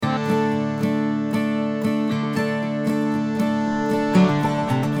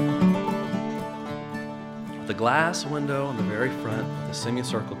glass window in the very front with a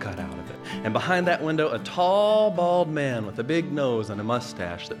semicircle cut out of it. And behind that window, a tall, bald man with a big nose and a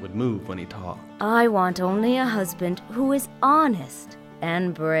mustache that would move when he talked. I want only a husband who is honest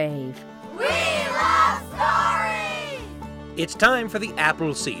and brave. We love stories! It's time for the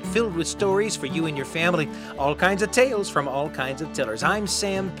Apple Seed, filled with stories for you and your family. All kinds of tales from all kinds of tellers. I'm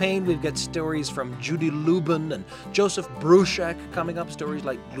Sam Payne. We've got stories from Judy Lubin and Joseph Bruchac coming up. Stories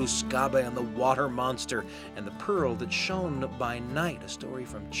like Gluskabe and the water monster and the pearl that shone by night, a story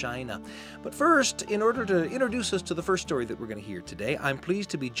from China. But first, in order to introduce us to the first story that we're going to hear today, I'm pleased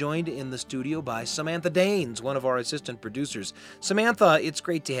to be joined in the studio by Samantha Danes, one of our assistant producers. Samantha, it's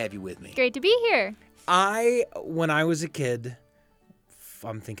great to have you with me. Great to be here. When I was a kid,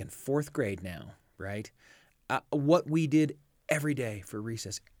 I'm thinking fourth grade now, right? What we did every day for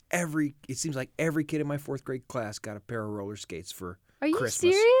recess, it seems like every kid in my fourth grade class got a pair of roller skates for Christmas. Are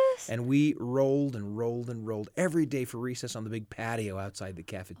you serious? And we rolled and rolled and rolled every day for recess on the big patio outside the Oh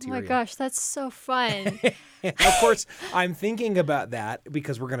cafeteria. my gosh, that's so fun. And of course, I'm thinking about that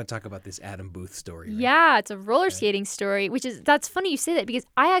because we're going to talk about this Adam Booth story. Right? Yeah, it's a roller skating story, that's funny you say that because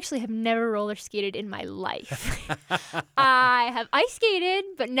I actually have never roller skated in my life. I have ice skated,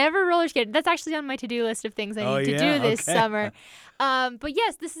 but never roller skated. That's actually on my to-do list of things I need to do this summer. But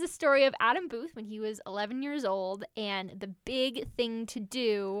yes, this is a story of Adam Booth when he was 11 years old, and the big thing to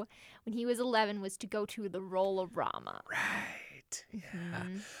do when he was 11 was to go to the Roll-A-Rama. Right. Yeah.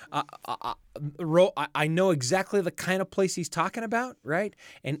 Mm-hmm. I know exactly the kind of place he's talking about, right?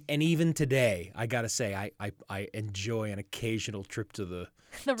 And even today, I gotta say, I enjoy an occasional trip to the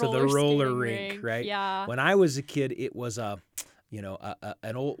roller rink, right? Yeah. When I was a kid, it was an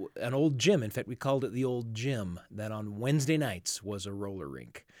old gym. In fact, we called it the old gym. That on Wednesday nights was a roller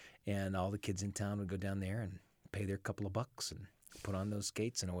rink, and all the kids in town would go down there and pay their couple of bucks and put on those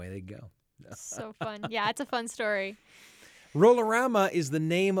skates, and away they go. So fun. Yeah, it's a fun story. Roll-A-Rama is the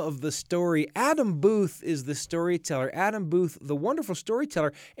name of the story. Adam Booth is the storyteller. Adam Booth, the wonderful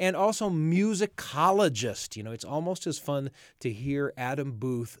storyteller and also musicologist. You know, it's almost as fun to hear Adam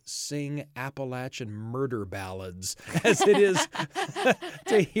Booth sing Appalachian murder ballads as it is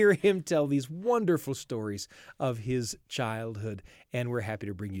to hear him tell these wonderful stories of his childhood. And we're happy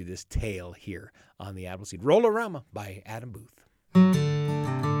to bring you this tale here on the Appleseed. Roll-A-Rama by Adam Booth.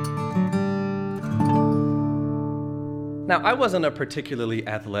 Now, I wasn't a particularly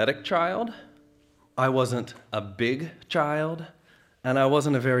athletic child, I wasn't a big child, and I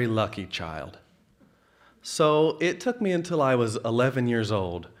wasn't a very lucky child. So it took me until I was 11 years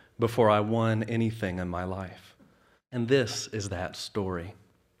old before I won anything in my life. And this is that story.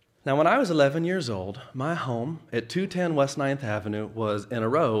 Now, when I was 11 years old, my home at 210 West 9th Avenue was in a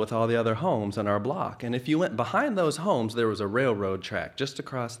row with all the other homes in our block. And if you went behind those homes, there was a railroad track just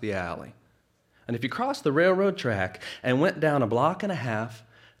across the alley. And if you crossed the railroad track and went down a block and a half,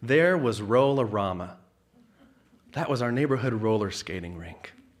 there was Roll-A-Rama. That was our neighborhood roller skating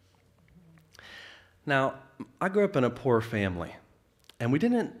rink. Now, I grew up in a poor family, and we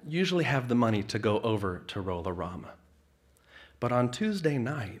didn't usually have the money to go over to Roll-A-Rama. But on Tuesday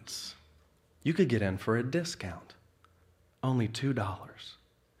nights, you could get in for a discount, only $2.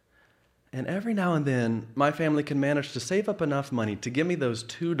 And every now and then, my family could manage to save up enough money to give me those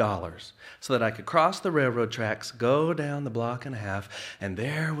 $2 so that I could cross the railroad tracks, go down the block and a half, and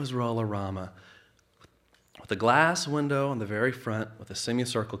there was Roll-A-Rama with a glass window in the very front with a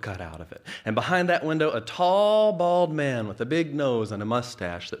semicircle cut out of it. And behind that window, a tall, bald man with a big nose and a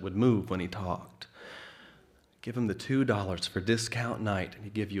mustache that would move when he talked. Give him the $2 for discount night, and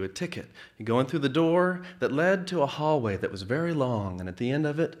he'd give you a ticket. You go in through the door that led to a hallway that was very long, and at the end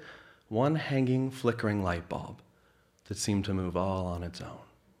of it, one hanging, flickering light bulb that seemed to move all on its own.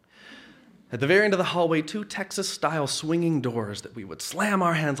 At the very end of the hallway, 2 Texas-style swinging doors that we would slam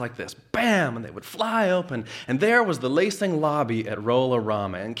our hands like this, bam, and they would fly open. And there was the lacing lobby at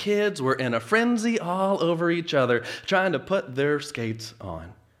Roll-A-Rama, and kids were in a frenzy all over each other, trying to put their skates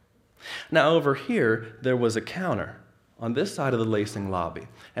on. Now, over here, there was a counter on this side of the lacing lobby,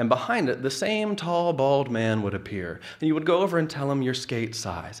 and behind it, the same tall, bald man would appear. And you would go over and tell him your skate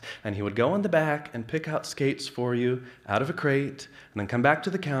size, and he would go in the back and pick out skates for you out of a crate, and then come back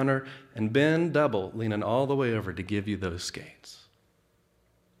to the counter and bend double, leaning all the way over to give you those skates.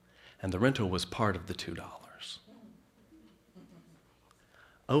 And the rental was part of the $2.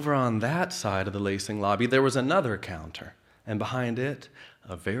 Over on that side of the lacing lobby, there was another counter, and behind it,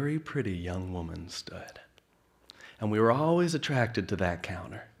 a very pretty young woman stood. And we were always attracted to that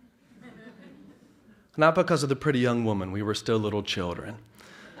counter. Not because of the pretty young woman, we were still little children.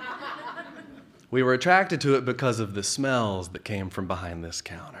 We were attracted to it because of the smells that came from behind this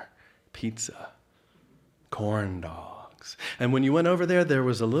counter. Pizza, corn dogs. And when you went over there, there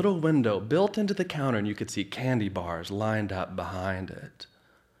was a little window built into the counter, and you could see candy bars lined up behind it.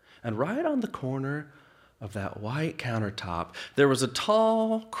 And right on the corner of that white countertop, there was a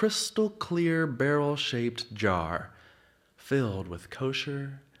tall, crystal clear, barrel-shaped jar filled with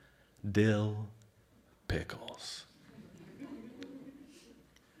kosher dill pickles.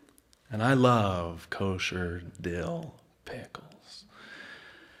 And I love kosher dill pickles.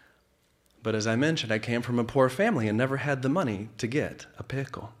 But as I mentioned, I came from a poor family and never had the money to get a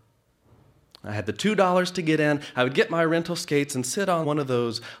pickle. I had the $2 to get in. I would get my rental skates and sit on one of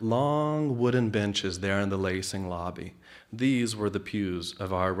those long wooden benches there in the lacing lobby. These were the pews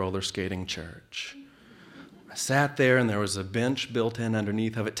of our roller skating church. I sat there, and there was a bench built in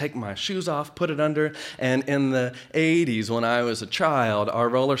underneath of it. Take my shoes off, put it under, and in the 80s, when I was a child, our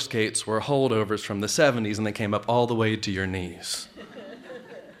roller skates were holdovers from the 70s, and they came up all the way to your knees.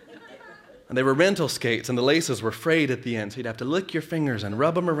 And they were rental skates, and the laces were frayed at the end, so you'd have to lick your fingers and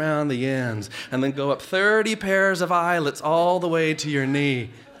rub them around the ends, and then go up 30 pairs of eyelets all the way to your knee.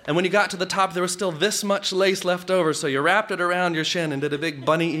 And when you got to the top, there was still this much lace left over, so you wrapped it around your shin and did a big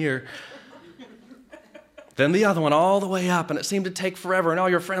bunny ear. Then the other one all the way up, and it seemed to take forever, and all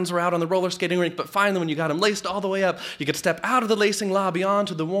your friends were out on the roller skating rink, but finally when you got them laced all the way up, you could step out of the lacing lobby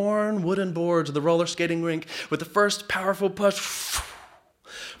onto the worn wooden boards of the roller skating rink with the first powerful push.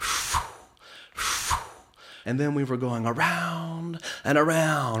 And then we were going around and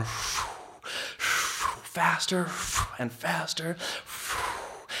around, faster and faster.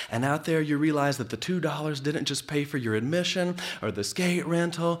 And out there you realize that the $2 didn't just pay for your admission or the skate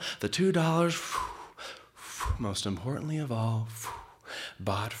rental. The $2, most importantly of all,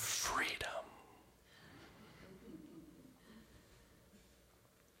 bought freedom.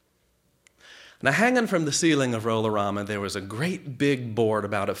 Now, hanging from the ceiling of Roll-A-Rama, there was a great big board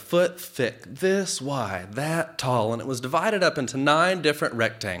about a foot thick, this wide, that tall, and it was divided up into 9 different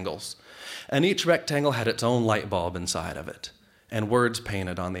rectangles. And each rectangle had its own light bulb inside of it, and words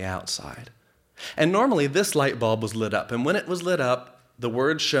painted on the outside. And normally this light bulb was lit up, and when it was lit up, the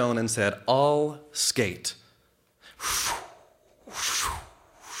words shone and said, "All skate."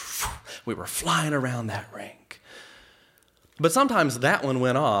 We were flying around that rink. But sometimes that one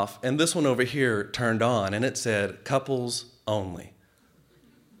went off, and this one over here turned on, and it said, "Couples only."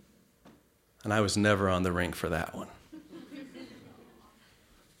 And I was never on the rink for that one.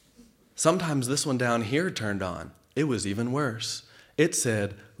 Sometimes this one down here turned on. It was even worse. It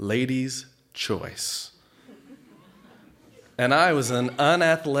said, "Ladies' choice." And I was an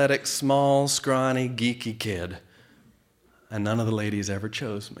unathletic, small, scrawny, geeky kid, and none of the ladies ever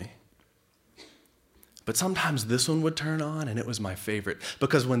chose me. But sometimes this one would turn on, and it was my favorite,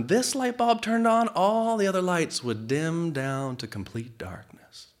 because when this light bulb turned on, all the other lights would dim down to complete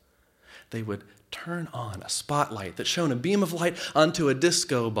darkness. They would turn on a spotlight that shone a beam of light onto a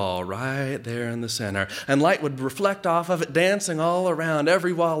disco ball right there in the center, and light would reflect off of it, dancing all around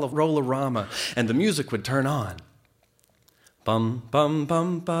every wall of Roll-A-Rama, and the music would turn on. Bum, bum,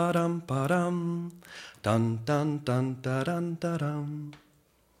 bum, ba-dum, ba-dum, dun, dun, dun, da, dun, da, dum.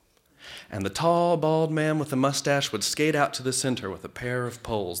 And the tall, bald man with the mustache would skate out to the center with a pair of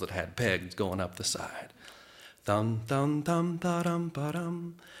poles that had pegs going up the side. Dum, dum, dum, da, dum, ba,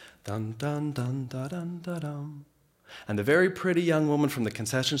 dum, dun, dun, dun, da, dun, da, dum. And the very pretty young woman from the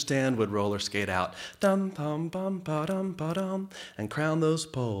concession stand would roller skate out, dum, bum, bum, ba, dum, and crown those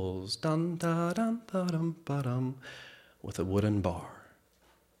poles, dun, da, dun, da, dum, ba, dum, with a wooden bar.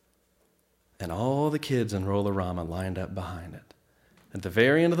 And all the kids in Roll-A-Rama lined up behind it. At the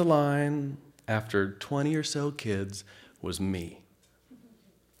very end of the line, after 20 or so kids, was me,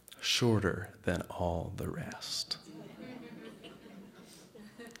 shorter than all the rest.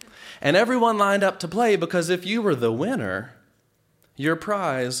 And everyone lined up to play, because if you were the winner, your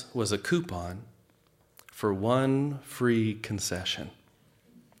prize was a coupon for 1 free concession.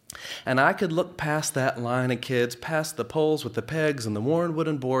 And I could look past that line of kids, past the poles with the pegs and the worn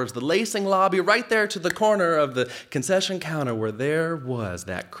wooden boards, the lacing lobby, right there to the corner of the concession counter where there was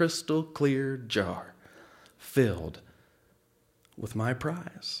that crystal clear jar filled with my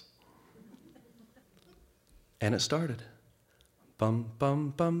prize. And it started. Bum,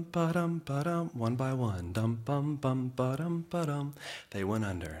 bum, bum, ba-dum, ba-dum, one by one. Dum, bum, bum, ba-dum, ba-dum. They went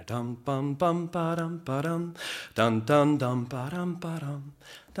under. Dum, bum, bum, ba-dum, ba-dum. Dun, dun, dum, ba-dum, ba-dum.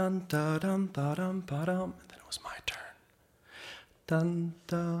 Dun, da, dum, ba-dum, ba-dum. And then it was my turn. Dun,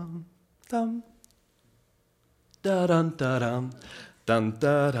 dum, dum. Da, dun, da, dum. Dun,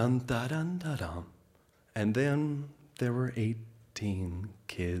 da, dun, da, dun, da, dum. And then there were 18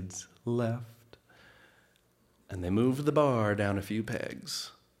 kids left. And they moved the bar down a few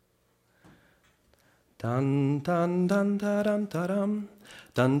pegs. Dun dun dun da dum da dum.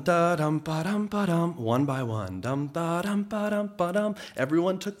 Dun da dum ba dum ba dum. One by one. Dum da dum ba dum ba dum.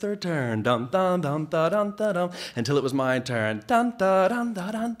 Everyone took their turn. Dum dum dum da dum da dum. Until it was my turn. Dun da dum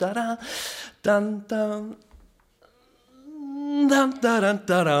da dum da dum. Dun dum. Dum da dum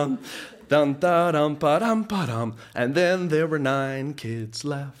da dum. Dun da dum ba dum ba dum. And then there were 9 kids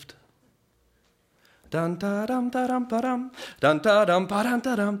left. Dun da dum da dum ba dum. Dun da dum ba dum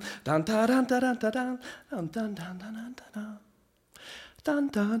da dum. Dun da dum da dum da dum. Dun dun dun dun dun dun. Dun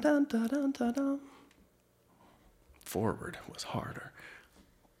dun dun dun dun dun dun. Forward was harder.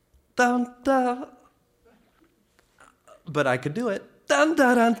 Dun dun. But I could do it. Dun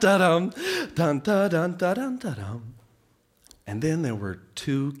dun dun dun dun. Dun dun dun dun dun dun dun. And then there were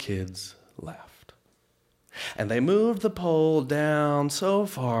 2 kids left. And they moved the pole down so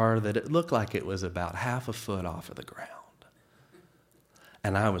far that it looked like it was about half a foot off of the ground.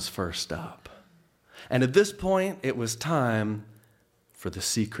 And I was first up. And at this point, it was time for the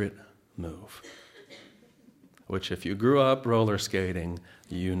secret move, which if you grew up roller skating,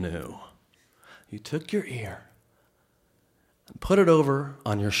 you knew. You took your ear and put it over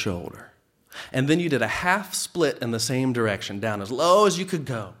on your shoulder. And then you did a half split in the same direction, down as low as you could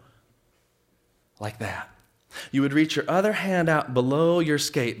go. Like that. You would reach your other hand out below your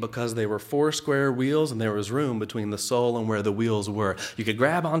skate because they were 4 square wheels and there was room between the sole and where the wheels were. You could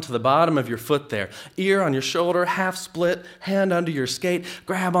grab onto the bottom of your foot there, ear on your shoulder, half split, hand under your skate,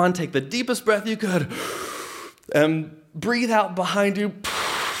 grab on, take the deepest breath you could, and breathe out behind you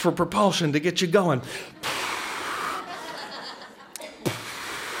for propulsion to get you going.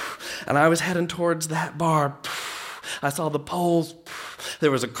 And I was heading towards that bar. I saw the poles.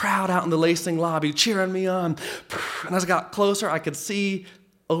 There was a crowd out in the lacing lobby cheering me on. And as I got closer, I could see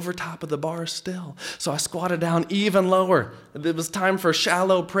over top of the bar still. So I squatted down even lower. It was time for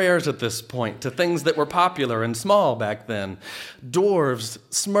shallow prayers at this point to things that were popular and small back then. Dwarves,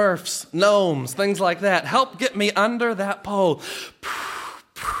 smurfs, gnomes, things like that. Help get me under that pole.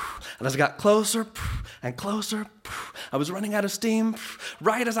 And as I got closer and closer, I was running out of steam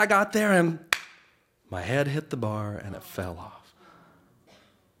right as I got there, and my head hit the bar and it fell off,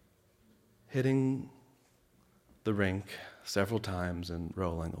 hitting the rink several times and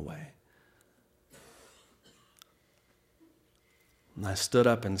rolling away. And I stood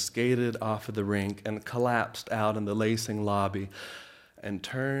up and skated off of the rink and collapsed out in the lacing lobby and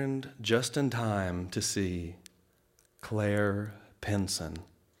turned just in time to see Claire Pinson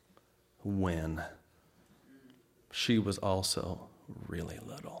win. She was also really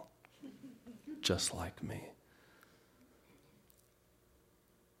little, just like me.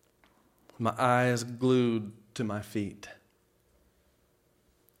 My eyes glued to my feet.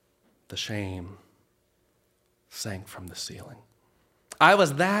 The shame sank from the ceiling. I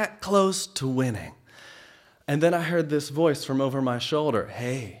was that close to winning. And then I heard this voice from over my shoulder.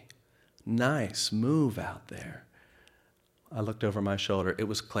 Hey, nice move out there. I looked over my shoulder. It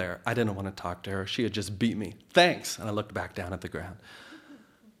was Claire. I didn't want to talk to her. She had just beat me. Thanks. And I looked back down at the ground.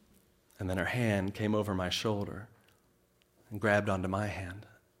 And then her hand came over my shoulder and grabbed onto my hand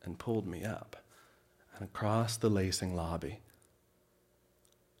and pulled me up and across the lacing lobby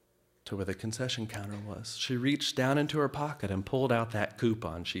to where the concession counter was. She reached down into her pocket and pulled out that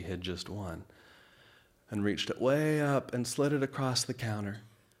coupon she had just won and reached it way up and slid it across the counter.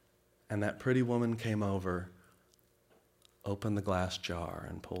 And that pretty woman came over, opened the glass jar,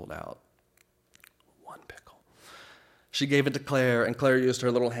 and pulled out 1 pickle. She gave it to Claire, and Claire used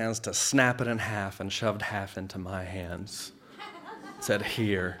her little hands to snap it in half and shoved half into my hands. Said,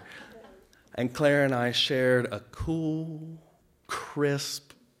 here. And Claire and I shared a cool,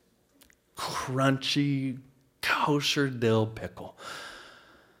 crisp, crunchy, kosher dill pickle.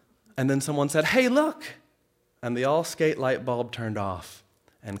 And then someone said, hey, look. And the all-skate light bulb turned off,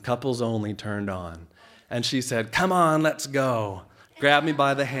 and couples only turned on. And she said, come on, let's go. Grabbed me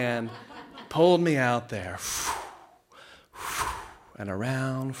by the hand, pulled me out there. And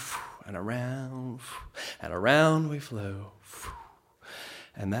around, and around, and around we flew.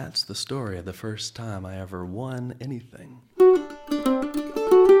 And that's the story of the first time I ever won anything.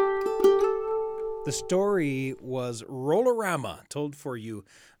 The story was Roll-A-Rama, told for you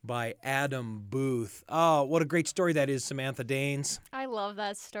by Adam Booth. Oh, what a great story that is, Samantha Danes. I love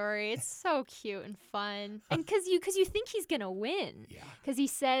that story. It's so cute and fun. And because you think he's going to win. Yeah. Because he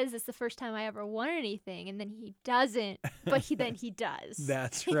says it's the first time I ever won anything, and then he doesn't, but then he does.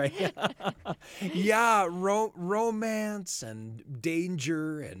 That's right. Yeah, romance and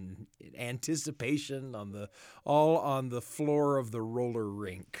danger and anticipation all on the floor of the roller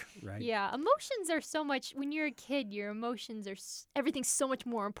rink, right? Yeah, emotions are so much, when you're a kid, your emotions are, everything's so much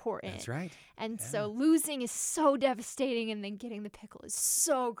more important. That's right. And Yeah. so losing is so devastating, and then getting the pickle is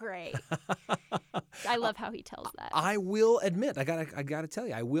so great. I love how he tells that. I will admit, I gotta tell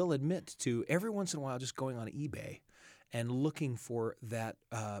you, I will admit to every once in a while just going on eBay and looking for that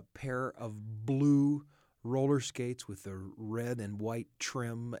pair of blue roller skates with the red and white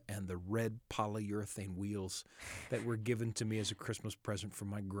trim and the red polyurethane wheels that were given to me as a Christmas present from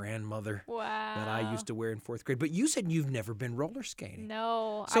my grandmother. Wow. That I used to wear in 4th grade. But you said you've never been roller skating.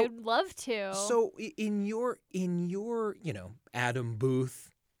 No, So- I'd love to. So in your Adam Booth,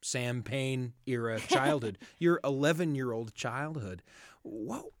 Sam Payne era childhood, your 11-year-old childhood,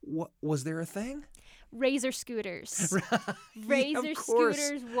 what was there a thing? Razor scooters. Of Razor course.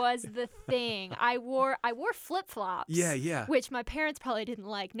 scooters was the thing. I wore flip-flops. Yeah. Which my parents probably didn't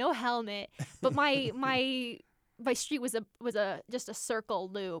like. No helmet. But my street was just a circle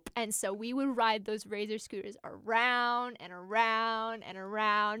loop, and so we would ride those razor scooters around and around and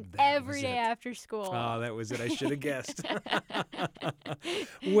around every day after school. Oh, that was it. I should have guessed.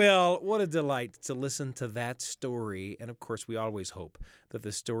 Well, what a delight to listen to that story. And of course, we always hope that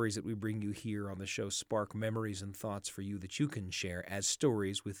the stories that we bring you here on the show spark memories and thoughts for you that you can share as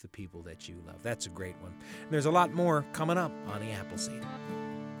stories with the people that you love. That's a great one. And there's a lot more coming up on the Appleseed.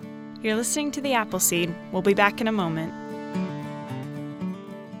 You're listening to The Appleseed. We'll be back in a moment.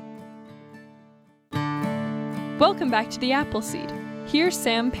 Welcome back to The Appleseed. Here's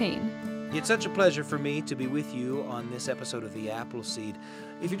Sam Payne. It's such a pleasure for me to be with you on this episode of The Appleseed.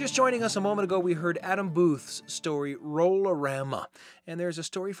 If you're just joining us a moment ago, we heard Adam Booth's story, Roll-A-Rama. And there's a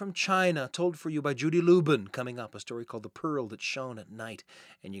story from China told for you by Judy Lubin coming up, a story called The Pearl That Shone at Night.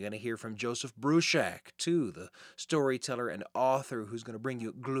 And you're going to hear from Joseph Bruchac, too, the storyteller and author who's going to bring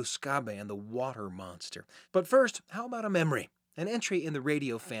you Gluskabe and the Water Monster. But first, how about a memory? An entry in the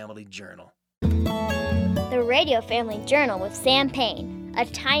Radio Family Journal. The Radio Family Journal with Sam Payne. A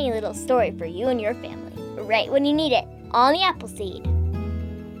tiny little story for you and your family, right when you need it, on the Appleseed.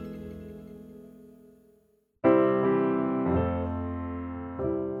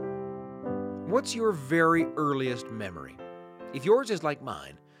 What's your very earliest memory? If yours is like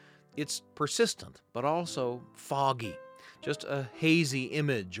mine, it's persistent, but also foggy, just a hazy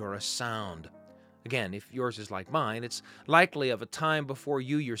image or a sound. Again, if yours is like mine, it's likely of a time before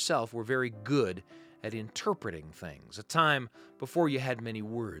you yourself were very good at interpreting things, a time before you had many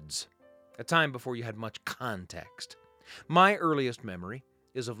words, a time before you had much context. My earliest memory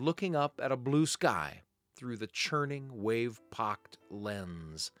is of looking up at a blue sky through the churning, wave-pocked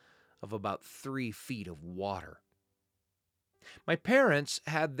lens of about 3 feet of water. My parents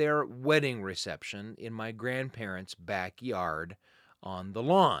had their wedding reception in my grandparents' backyard on the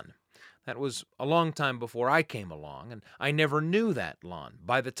lawn. That was a long time before I came along, and I never knew that lawn.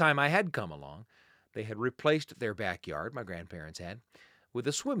 By the time I had come along, they had replaced their backyard, my grandparents had, with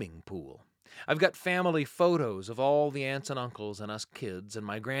a swimming pool. I've got family photos of all the aunts and uncles and us kids and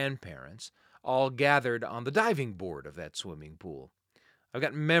my grandparents all gathered on the diving board of that swimming pool. I've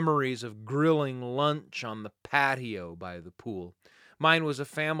got memories of grilling lunch on the patio by the pool. Mine was a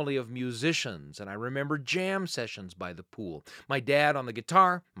family of musicians, and I remember jam sessions by the pool. My dad on the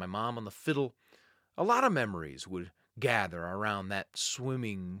guitar, my mom on the fiddle. A lot of memories would gather around that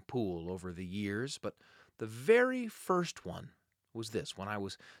swimming pool over the years, but the very first one was this, when I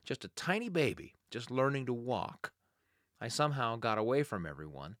was just a tiny baby, just learning to walk. I somehow got away from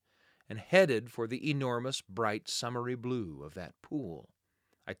everyone and headed for the enormous, bright, summery blue of that pool.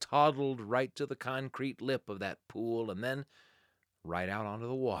 I toddled right to the concrete lip of that pool and then right out onto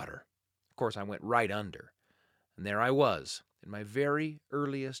the water. Of course, I went right under, and there I was, in my very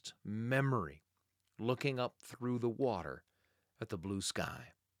earliest memory, looking up through the water at the blue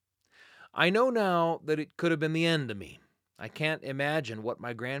sky. I know now that it could have been the end of me. I can't imagine what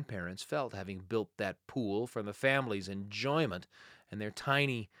my grandparents felt having built that pool for the family's enjoyment and their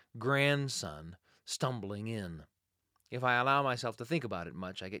tiny grandson stumbling in. If I allow myself to think about it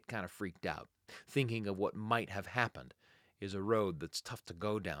much, I get kind of freaked out. Thinking of what might have happened is a road that's tough to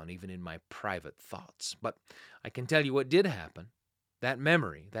go down, even in my private thoughts. But I can tell you what did happen. That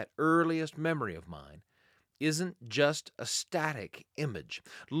memory, that earliest memory of mine, isn't just a static image,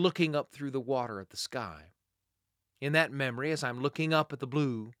 looking up through the water at the sky. In that memory, as I'm looking up at the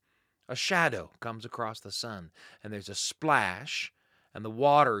blue, a shadow comes across the sun, and there's a splash, and the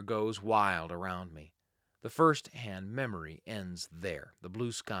water goes wild around me. The first-hand memory ends there, the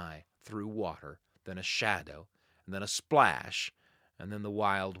blue sky through water, then a shadow, and then a splash, and then the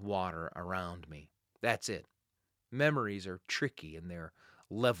wild water around me. That's it. Memories are tricky, and they're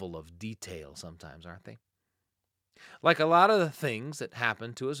level of detail sometimes, aren't they? Like a lot of the things that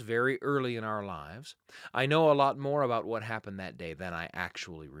happen to us very early in our lives, I know a lot more about what happened that day than I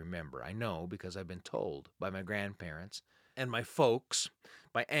actually remember. I know because I've been told by my grandparents and my folks,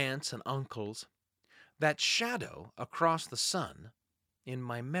 my aunts and uncles, that shadow across the sun in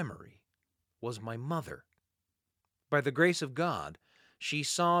my memory was my mother. By the grace of God, she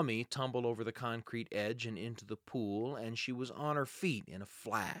saw me tumble over the concrete edge and into the pool, and she was on her feet in a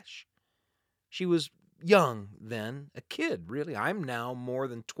flash. She was young then, a kid, really. I'm now more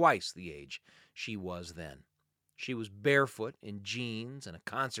than twice the age she was then. She was barefoot in jeans and a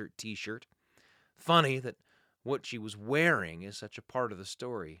concert t-shirt. Funny that what she was wearing is such a part of the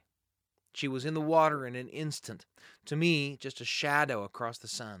story. She was in the water in an instant. To me, just a shadow across the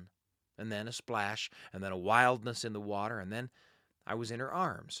sun, and then a splash, and then a wildness in the water, and then I was in her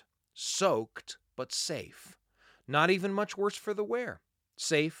arms, soaked but safe. Not even much worse for the wear,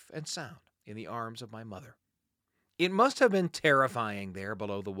 safe and sound in the arms of my mother. It must have been terrifying there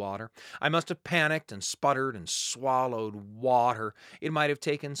below the water. I must have panicked and sputtered and swallowed water. It might have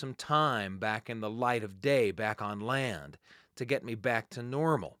taken some time back in the light of day, back on land, to get me back to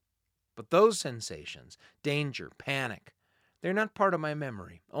normal. But those sensations, danger, panic, they're not part of my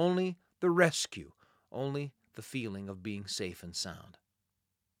memory. Only the rescue, only the feeling of being safe and sound.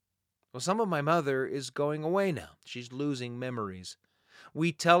 Well, some of my mother is going away now. She's losing memories.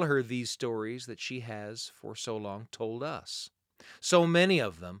 We tell her these stories that she has for so long told us. So many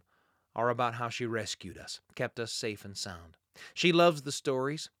of them are about how she rescued us, kept us safe and sound. She loves the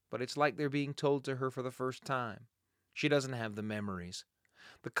stories, but it's like they're being told to her for the first time. She doesn't have the memories.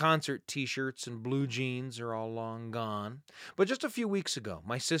 The concert t-shirts and blue jeans are all long gone. But just a few weeks ago,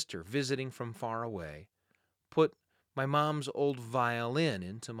 my sister, visiting from far away, put my mom's old violin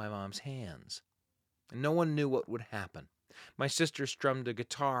into my mom's hands. And no one knew what would happen. My sister strummed a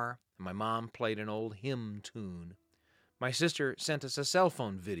guitar, and my mom played an old hymn tune. My sister sent us a cell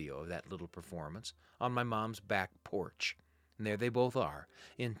phone video of that little performance on my mom's back porch. And there they both are,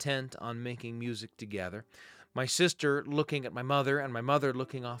 intent on making music together. My sister looking at my mother, and my mother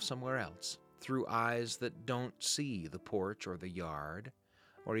looking off somewhere else, through eyes that don't see the porch or the yard,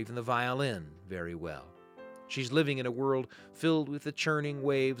 or even the violin very well. She's living in a world filled with the churning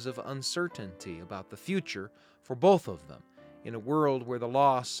waves of uncertainty about the future for both of them, in a world where the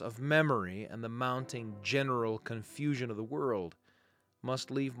loss of memory and the mounting general confusion of the world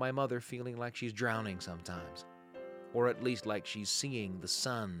must leave my mother feeling like she's drowning sometimes, or at least like she's seeing the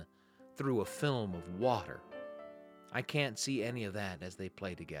sun through a film of water. I can't see any of that as they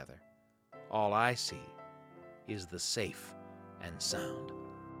play together. All I see is the safe and sound.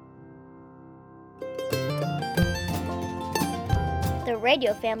 The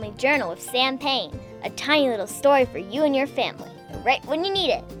Radio Family Journal with Sam Payne. A tiny little story for you and your family, right when you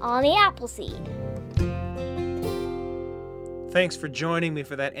need it, on the Appleseed. Thanks for joining me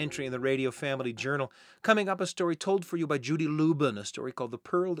for that entry in the Radio Family Journal. Coming up, a story told for you by Judy Lubin, a story called The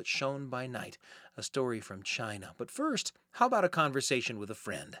Pearl That Shone by Night, a story from China. But first, how about a conversation with a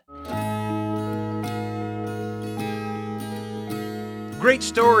friend? Great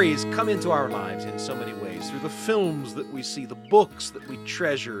stories come into our lives in so many ways, through the films that we see, the books that we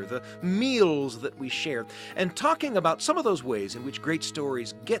treasure, the meals that we share. And talking about some of those ways in which great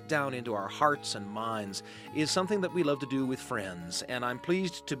stories get down into our hearts and minds is something that we love to do with friends. And I'm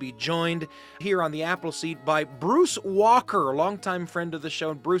pleased to be joined here on the Appleseed by Bruce Walker, a longtime friend of the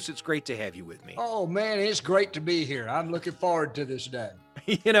show. And Bruce, it's great to have you with me. Oh, man, it's great to be here. I'm looking forward to this day.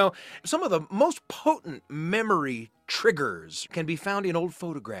 You know, some of the most potent memory triggers can be found in old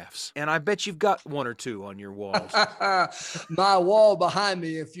photographs. And I bet you've got one or two on your walls. My wall behind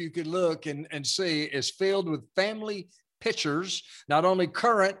me, if you could look and see, is filled with family pictures, not only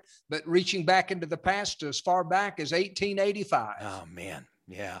current, but reaching back into the past as far back as 1885. Oh, man.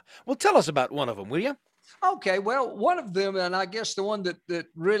 Yeah. Well, tell us about one of them, will you? Okay. Well, one of them, and I guess the one that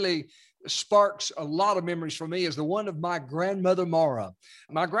really sparks a lot of memories for me, is the one of my grandmother Mara.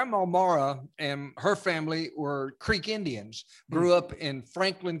 My grandma Mara and her family were Creek Indians, grew up in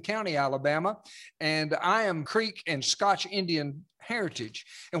Franklin County, Alabama, and I am Creek and Scotch Indian heritage.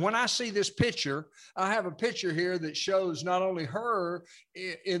 And when I see this picture, I have a picture here that shows not only her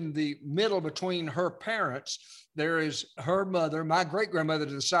in the middle between her parents. There is her mother, my great-grandmother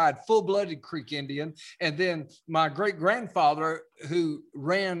to the side, full-blooded Creek Indian, and then my great-grandfather who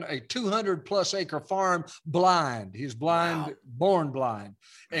ran a 200-plus acre farm blind. He's blind, wow. Born blind.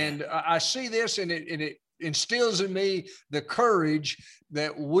 And I see this, and it instills in me the courage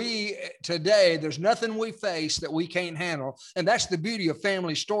that we today, there's nothing we face that we can't handle. And that's the beauty of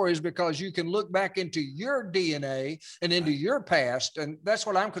family stories, because you can look back into your DNA and into your past. And that's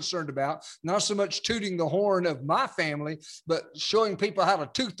what I'm concerned about. Not so much tooting the horn of my family, but showing people how to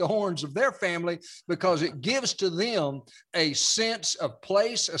toot the horns of their family, because it gives to them a sense of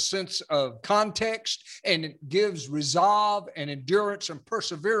place, a sense of context, and it gives resolve and endurance and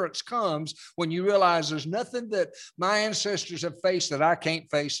perseverance comes when you realize there's nothing that my ancestors have faced that I can't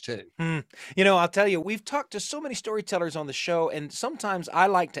face too. You know, I'll tell you, we've talked to so many storytellers on the show, and sometimes I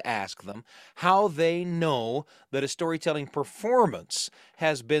like to ask them how they know that a storytelling performance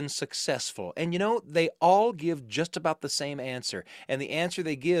has been successful. And, you know, they all give just about the same answer. And the answer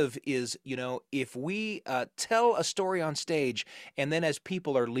they give is, you know, if we tell a story on stage, and then as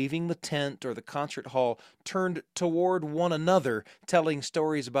people are leaving the tent or the concert hall, turned toward one another, telling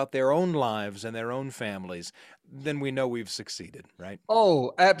stories about their own lives and their own families, then we know we've succeeded, right?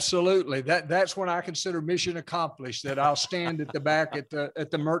 Oh, absolutely. That's when I consider mission accomplished, that I'll stand at the back at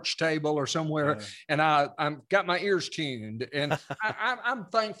the merch table or somewhere, and I'm got my ears tuned. And I'm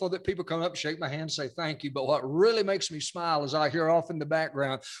thankful that people come up, shake my hand, say thank you. But what really makes me smile is I hear off in the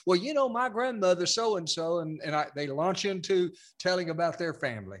background, well, you know, my grandmother so-and-so, and they launch into telling about their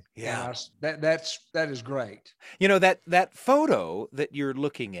family. Yeah. And that is great. You know, that photo that you're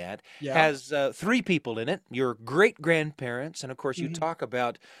looking at has 3 people in it. Your great-grandparents, and of course you talk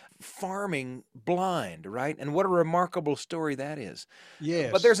about farming blind, right? And what a remarkable story that is.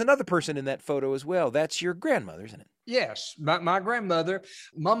 Yes. But there's another person in that photo as well. That's your grandmother, isn't it? Yes, my grandmother,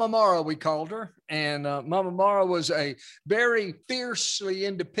 Mama Mara, we called her. And Mama Mara was a very fiercely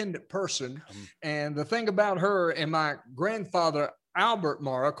independent person. And the thing about her and my grandfather, Albert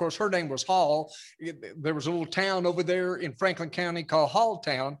Mara, of course, her name was Hall. There was a little town over there in Franklin County called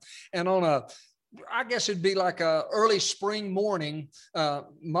Halltown. And I guess it'd be like a early spring morning,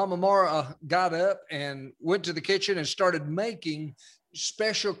 Mama Mara got up and went to the kitchen and started making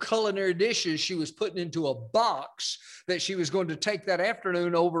special culinary dishes she was putting into a box that she was going to take that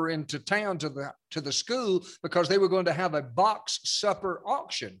afternoon over into town to the school, because they were going to have a box supper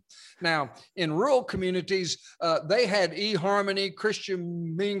auction. Now, in rural communities, they had eHarmony,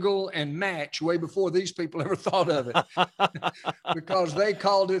 Christian Mingle, and Match way before these people ever thought of it, because they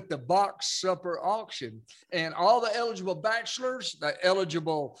called it the box supper auction. And all the eligible bachelors, the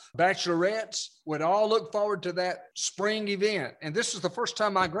eligible bachelorettes would all look forward to that spring event. And this is the first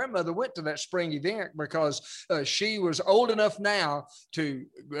time my grandmother went to that spring event, because she was old enough now to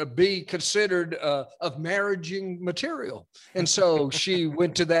be considered of marriaging material. And so she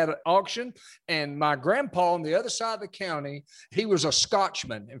went to that auction, and my grandpa on the other side of the county, he was a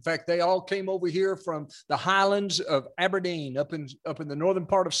Scotchman. In fact, they all came over here from the Highlands of Aberdeen up in the northern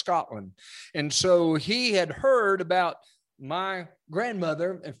part of Scotland. And so he had heard about my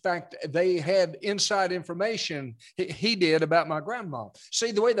grandmother. In fact, they had inside information he did about my grandma.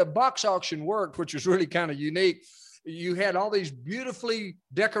 See, the way the box auction worked, which was really kind of unique, you had all these beautifully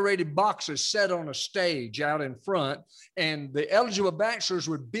decorated boxes set on a stage out in front, and the eligible bachelors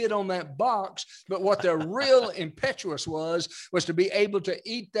would bid on that box. But what their real impetus was to be able to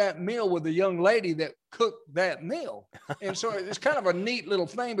eat that meal with the young lady that cooked that meal. And so it's kind of a neat little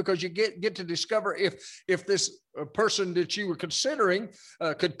thing, because you get to discover if this person that you were considering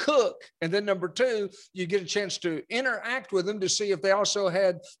could cook. And then number 2, you get a chance to interact with them to see if they also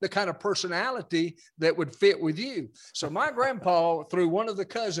had the kind of personality that would fit with you. So my grandpa, through one of the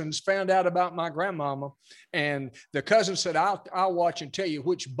cousins, found out about my grandmama, and the cousin said, I'll watch and tell you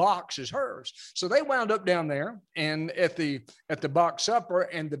which box is hers. So they wound up down there and at the box supper,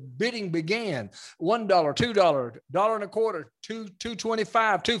 and the bidding began. $1, $2, $1.25,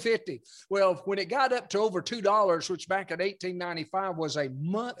 $2.25, $2.50. Well, when it got up to over $2, which back in 1895 was a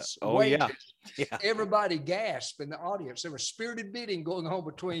month's wages, everybody gasped in the audience. There was spirited bidding going on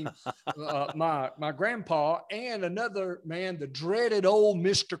between my grandpa and another man, the dreaded old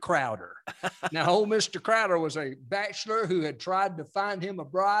Mr. Crowder. Now, old Mr. Crowder was a bachelor who had tried to find him a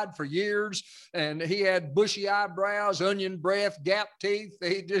bride for years, and he had bushy eyebrows, onion breath, gap teeth.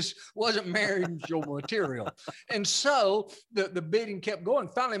 He just wasn't marriageable material. And so the bidding kept going.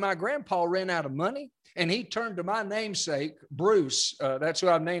 Finally, my grandpa ran out of money, and he turned to my namesake, Bruce. That's who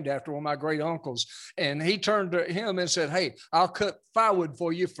I'm named after, one of my great uncles. And he turned to him and said, hey, I'll cut firewood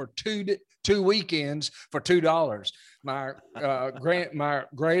for you for two weekends for $2. My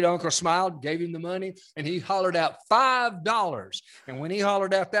great uncle smiled, gave him the money, and he hollered out $5. And when he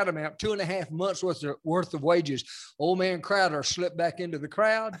hollered out that amount, 2.5 months worth of wages, old man Crowder slipped back into the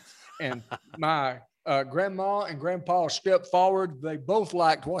crowd, and my grandma and grandpa stepped forward. They both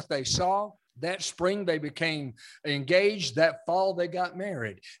liked what they saw. That spring, they became engaged. That fall, they got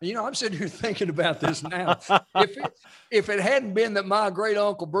married. And, I'm sitting here thinking about this now. If it hadn't been that my great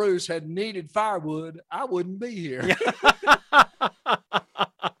uncle Bruce had needed firewood, I wouldn't be here.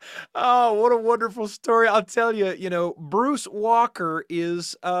 Oh, what a wonderful story. I'll tell you, Bruce Walker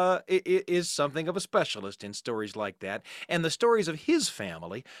is something of a specialist in stories like that. And the stories of his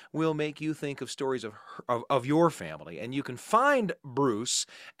family will make you think of stories of your family. And you can find Bruce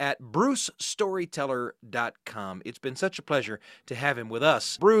at brucestoryteller.com. It's been such a pleasure to have him with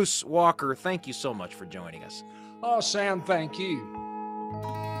us. Bruce Walker, thank you so much for joining us. Oh, Sam, thank you.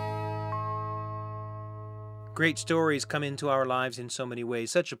 Great stories come into our lives in so many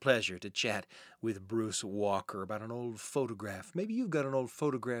ways. Such a pleasure to chat with Bruce Walker about an old photograph. Maybe you've got an old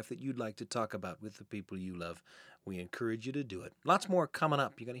photograph that you'd like to talk about with the people you love. We encourage you to do it. Lots more coming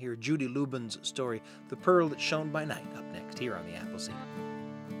up. You're going to hear Judy Lubin's story, The Pearl That Shone by Night, up next here on The Appleseed.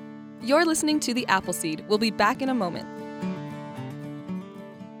 You're listening to The Appleseed. We'll be back in a moment.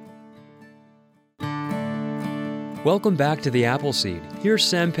 Welcome back to The Appleseed. Here's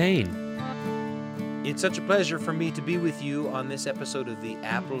Sam Payne. It's such a pleasure for me to be with you on this episode of The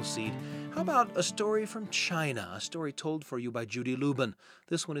Appleseed. How about a story from China, a story told for you by Judy Lubin.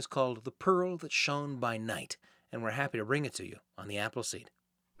 This one is called The Pearl That Shone by Night, and we're happy to bring it to you on The Appleseed.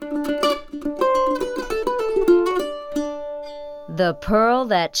 The Pearl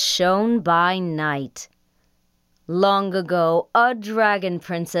That Shone by Night. Long ago, a dragon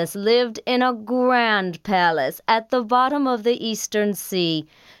princess lived in a grand palace at the bottom of the eastern sea.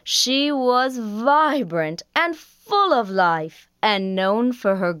 She was vibrant and full of life, and known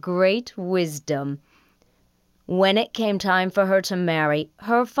for her great wisdom. When it came time for her to marry,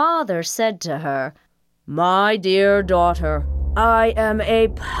 her father said to her, "My dear daughter, I am a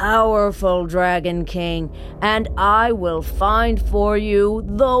powerful dragon king, and I will find for you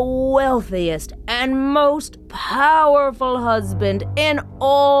the wealthiest and most powerful husband in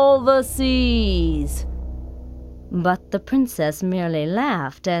all the seas." But the princess merely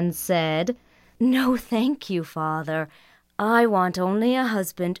laughed and said, "No, thank you, father. I want only a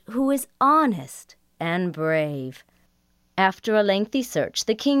husband who is honest and brave." After a lengthy search,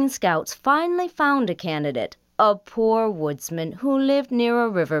 the king's scouts finally found a candidate, a poor woodsman who lived near a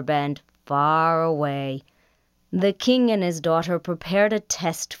river bend far away. The king and his daughter prepared a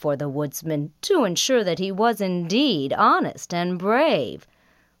test for the woodsman to ensure that he was indeed honest and brave.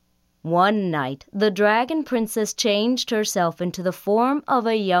 One night, the dragon princess changed herself into the form of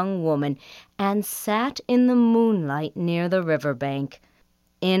a young woman and sat in the moonlight near the riverbank.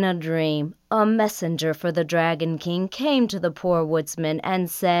 In a dream, a messenger for the dragon king came to the poor woodsman and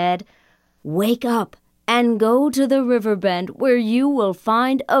said, "Wake up and go to the river bend where you will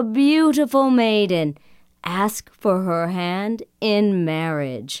find a beautiful maiden. Ask for her hand in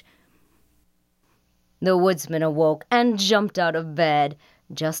marriage." The woodsman awoke and jumped out of bed.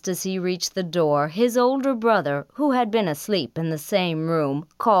 Just as he reached the door, his older brother, who had been asleep in the same room,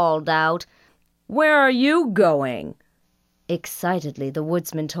 called out, "Where are you going?" Excitedly, the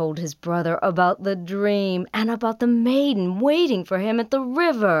woodsman told his brother about the dream and about the maiden waiting for him at the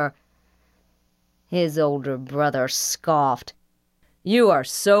river. His older brother scoffed. "You are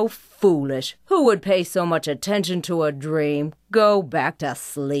so foolish. Who would pay so much attention to a dream? Go back to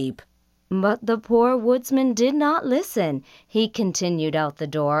sleep." But the poor woodsman did not listen. He continued out the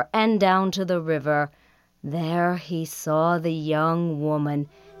door and down to the river. There he saw the young woman.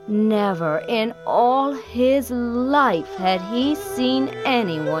 Never in all his life had he seen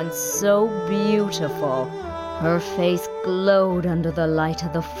anyone so beautiful. Her face glowed under the light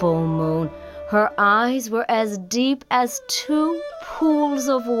of the full moon. Her eyes were as deep as 2 pools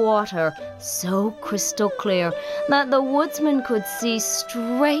of water, so crystal clear that the woodsman could see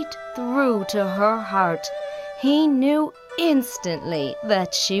straight through to her heart. He knew instantly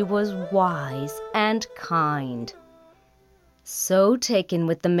that she was wise and kind. So taken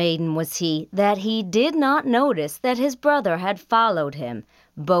with the maiden was he that he did not notice that his brother had followed him.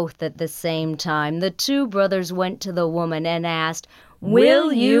 Both at the same time, the 2 brothers went to the woman and asked,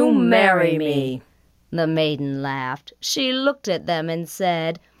 "Will you marry me?" The maiden laughed. She looked at them and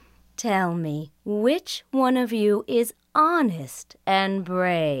said, "Tell me, which one of you is honest and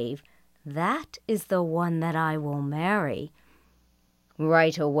brave? That is the one that I will marry."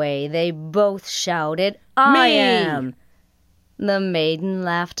 Right away they both shouted, "I am!" The maiden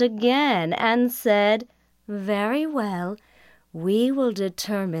laughed again and said, "Very well, we will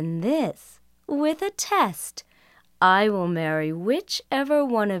determine this with a test. I will marry whichever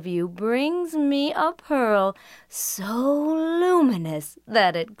one of you brings me a pearl so luminous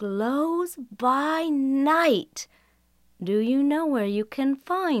that it glows by night." Do you know where you can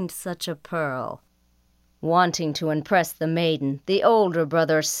find such a pearl?" Wanting to impress the maiden, the older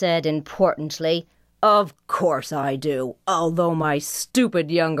brother said importantly, "Of course I do, although my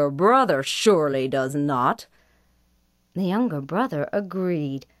stupid younger brother surely does not." The younger brother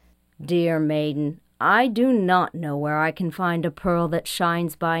agreed. "Dear maiden, I do not know where I can find a pearl that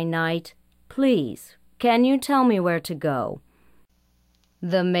shines by night. Please, can you tell me where to go?"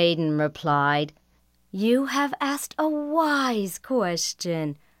 The maiden replied, "You have asked a wise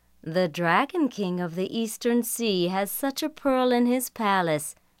question. The Dragon King of the Eastern Sea has such a pearl in his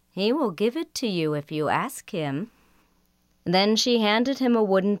palace. He will give it to you if you ask him." Then she handed him a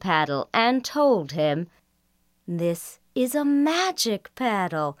wooden paddle and told him, "This is a magic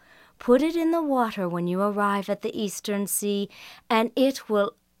paddle. Put it in the water when you arrive at the Eastern Sea, and it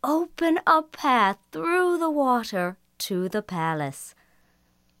will open a path through the water to the palace."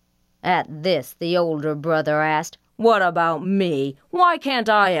 At this, the older brother asked, "What about me? Why can't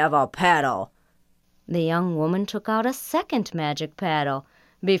I have a paddle?" The young woman took out a second magic paddle.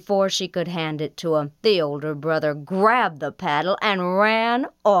 Before she could hand it to him, the older brother grabbed the paddle and ran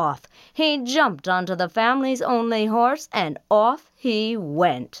off. He jumped onto the family's only horse, and off he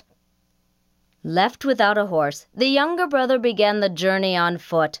went. Left without a horse, the younger brother began the journey on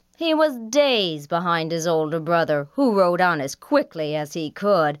foot. He was days behind his older brother, who rode on as quickly as he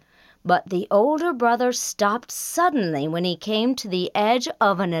could. But the older brother stopped suddenly when he came to the edge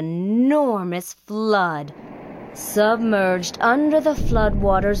of an enormous flood. Submerged under the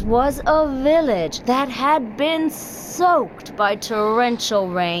floodwaters was a village that had been soaked by torrential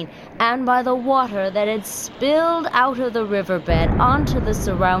rain and by the water that had spilled out of the riverbed onto the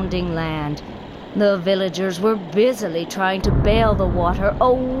surrounding land. The villagers were busily trying to bail the water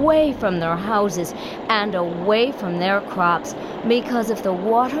away from their houses and away from their crops, because if the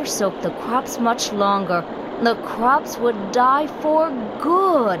water soaked the crops much longer, the crops would die for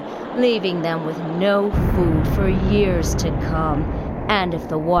good, leaving them with no food for years to come. And if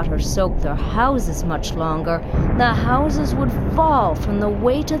the water soaked their houses much longer, the houses would fall from the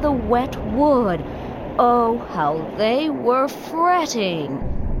weight of the wet wood. Oh, how they were fretting!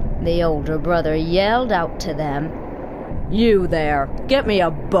 The older brother yelled out to them, "You there, get me a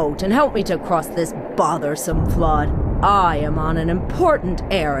boat and help me to cross this bothersome flood. I am on an important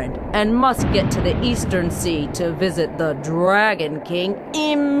errand and must get to the Eastern Sea to visit the Dragon King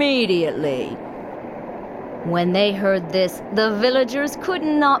immediately." When they heard this, the villagers could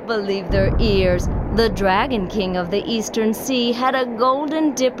not believe their ears. The Dragon King of the Eastern Sea had a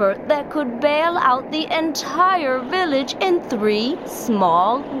golden dipper that could bail out the entire village in 3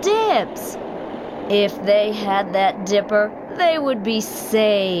 small dips. If they had that dipper, they would be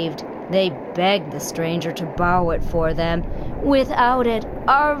saved. They begged the stranger to borrow it for them. "Without it,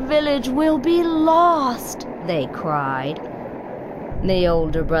 our village will be lost," they cried. The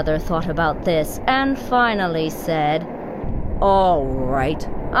older brother thought about this and finally said, "All right,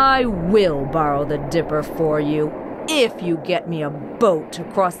 I will borrow the dipper for you, if you get me a boat to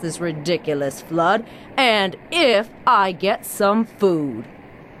cross this ridiculous flood, and if I get some food."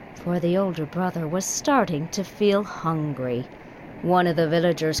 For the older brother was starting to feel hungry. One of the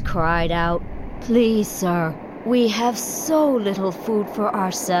villagers cried out, "Please, sir, we have so little food for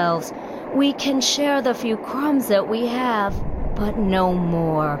ourselves. We can share the few crumbs that we have, but no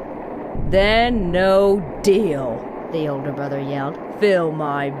more." "Then no deal," the older brother yelled. "Fill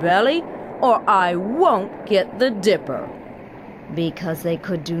my belly, or I won't get the dipper." Because they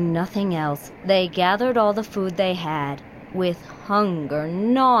could do nothing else, they gathered all the food they had. With hunger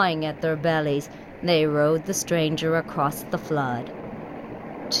gnawing at their bellies, they rowed the stranger across the flood.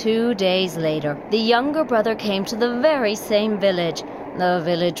 2 days later, the younger brother came to the very same village. The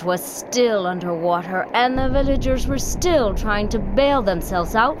village was still underwater, and the villagers were still trying to bail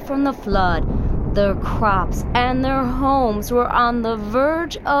themselves out from the flood. Their crops and their homes were on the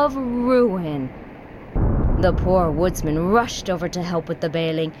verge of ruin. The poor woodsman rushed over to help with the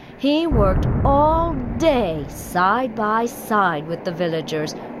bailing. He worked all day side by side with the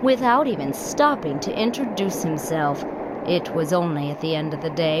villagers without even stopping to introduce himself. It was only at the end of the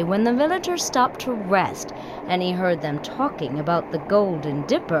day, when the villagers stopped to rest and he heard them talking about the golden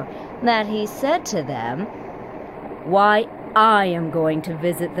dipper, that he said to them, "Why, I am going to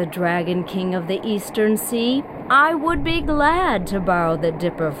visit the Dragon King of the Eastern Sea. I would be glad to borrow the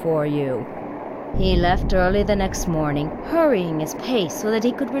dipper for you." He left early the next morning, hurrying his pace so that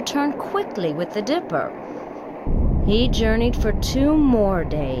he could return quickly with the dipper. He journeyed for 2 more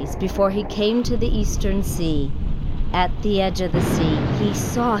days before he came to the Eastern Sea. At the edge of the sea, he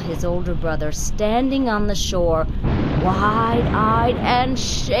saw his older brother standing on the shore, wide-eyed and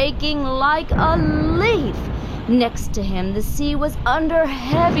shaking like a leaf. Next to him, the sea was under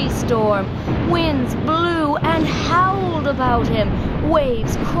heavy storm. Winds blew and howled about him.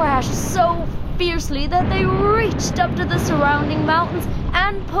 Waves crashed so fiercely that they reached up to the surrounding mountains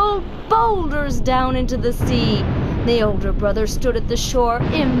and pulled boulders down into the sea. The older brother stood at the shore,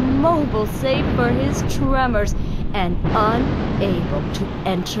 immobile save for his tremors, and unable to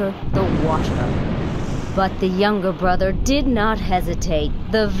enter the water. But the younger brother did not hesitate.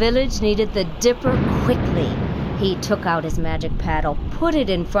 The village needed the dipper quickly. He took out his magic paddle, put it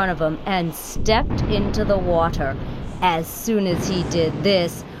in front of him, and stepped into the water. As soon as he did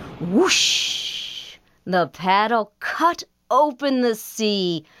this, whoosh! The paddle cut open the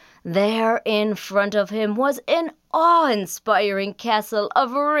sea. There in front of him was an awe-inspiring castle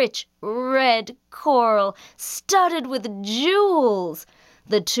of rich red coral, studded with jewels.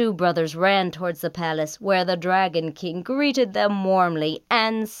 The two brothers ran towards the palace, where the Dragon King greeted them warmly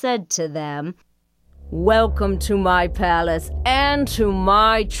and said to them, "Welcome to my palace and to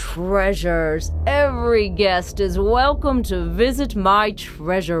my treasures. Every guest is welcome to visit my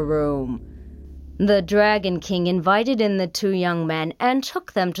treasure room." The Dragon King invited in the two young men and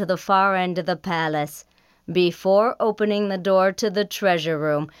took them to the far end of the palace. Before opening the door to the treasure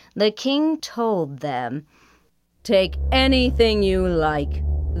room, the king told them, "Take anything you like,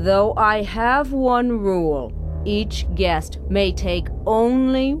 though I have one rule. Each guest may take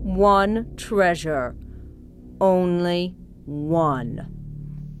only one treasure. Only one."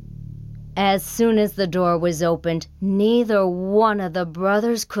 As soon as the door was opened, neither one of the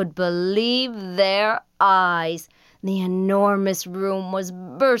brothers could believe their eyes. The enormous room was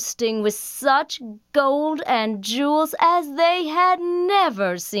bursting with such gold and jewels as they had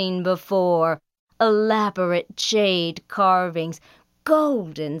never seen before. Elaborate jade carvings,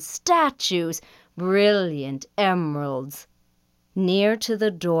 golden statues, brilliant emeralds. Near to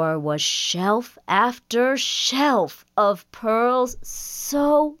the door was shelf after shelf of pearls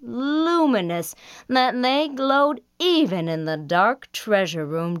so luminous that they glowed even in the dark treasure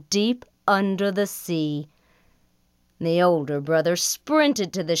room deep under the sea. The older brother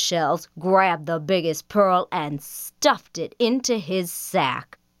sprinted to the shelves, grabbed the biggest pearl, and stuffed it into his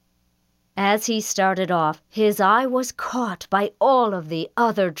sack. As he started off, his eye was caught by all of the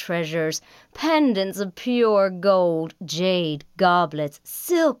other treasures, pendants of pure gold, jade, goblets,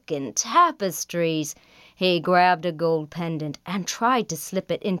 silken tapestries. He grabbed a gold pendant and tried to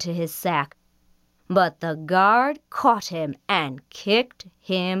slip it into his sack, but the guard caught him and kicked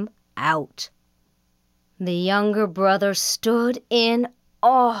him out. The younger brother stood in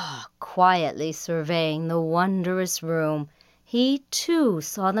awe, quietly surveying the wondrous room. He, too,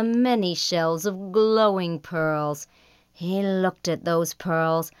 saw the many shelves of glowing pearls. He looked at those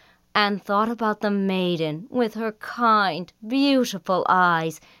pearls and thought about the maiden with her kind, beautiful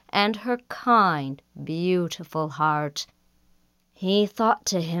eyes and her kind, beautiful heart. He thought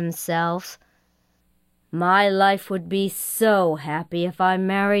to himself, "My life would be so happy if I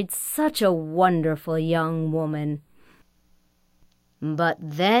married such a wonderful young woman." But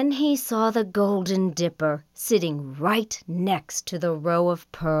then he saw the golden dipper sitting right next to the row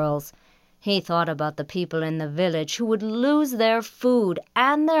of pearls. He thought about the people in the village who would lose their food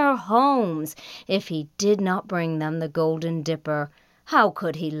and their homes if he did not bring them the golden dipper. How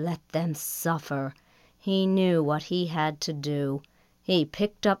could he let them suffer? He knew what he had to do. He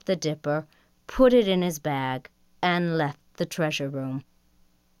picked up the dipper, put it in his bag, and left the treasure room.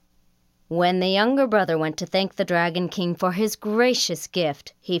 When the younger brother went to thank the Dragon King for his gracious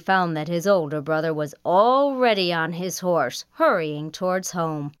gift, he found that his older brother was already on his horse, hurrying towards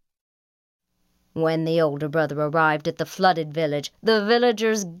home. When the older brother arrived at the flooded village, the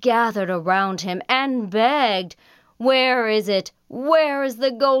villagers gathered around him and begged, "Where is it? Where is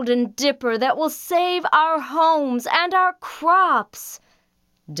the golden dipper that will save our homes and our crops?"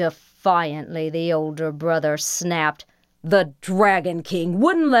 Defiantly, the older brother snapped, "The Dragon King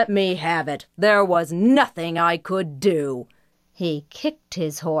wouldn't let me have it. There was nothing I could do." He kicked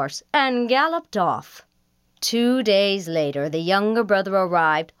his horse and galloped off. 2 days later, the younger brother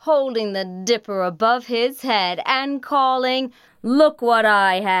arrived, holding the dipper above his head and calling, "Look what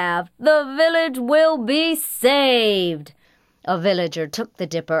I have! The village will be saved!" A villager took the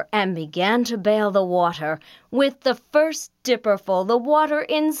dipper and began to bail the water. With the first dipperful, the water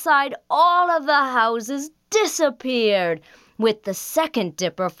inside all of the houses disappeared. With the second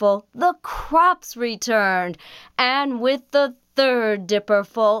dipperful, the crops returned. And with the third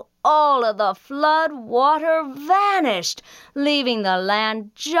dipperful, all of the flood water vanished, leaving the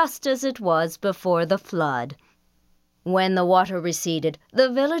land just as it was before the flood. When the water receded, the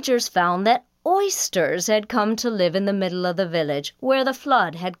villagers found that oysters had come to live in the middle of the village, where the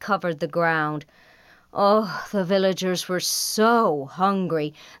flood had covered the ground. Oh, the villagers were so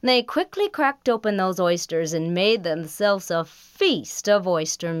hungry. They quickly cracked open those oysters and made themselves a feast of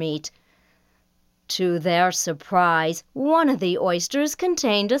oyster meat. To their surprise, one of the oysters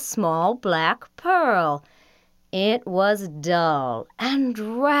contained a small black pearl. It was dull and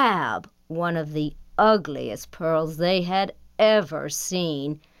drab, one of the ugliest pearls they had ever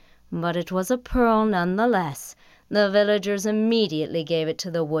seen. But it was a pearl nonetheless. The villagers immediately gave it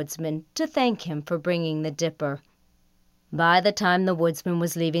to the woodsman to thank him for bringing the dipper. By the time the woodsman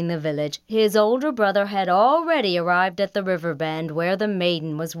was leaving the village, his older brother had already arrived at the river bend where the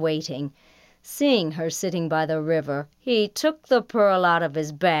maiden was waiting. Seeing her sitting by the river, he took the pearl out of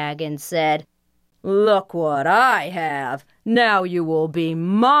his bag and said, "Look what I have! Now you will be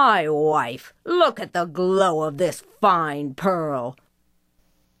my wife! Look at the glow of this fine pearl!"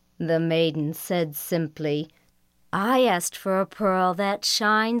 The maiden said simply, "I asked for a pearl that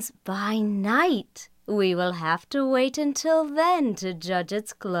shines by night. We will have to wait until then to judge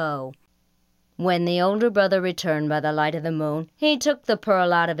its glow." When the older brother returned by the light of the moon, he took the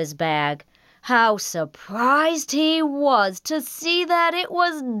pearl out of his bag. How surprised he was to see that it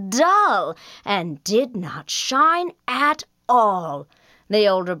was dull and did not shine at all. The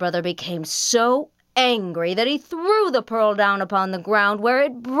older brother became so angry that he threw the pearl down upon the ground, where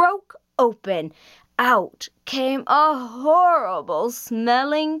it broke open. Out came a horrible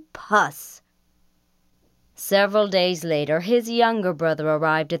smelling pus. Several days later, his younger brother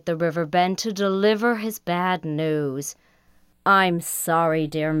arrived at the river bend to deliver his bad news. "I'm sorry,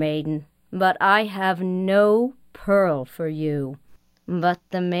 dear maiden, but I have no pearl for you." But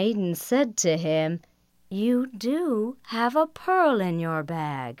the maiden said to him, "You do have a pearl in your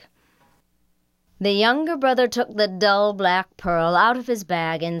bag." The younger brother took the dull black pearl out of his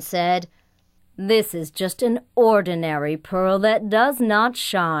bag and said, "This is just an ordinary pearl that does not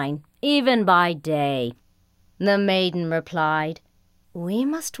shine, even by day." The maiden replied, "We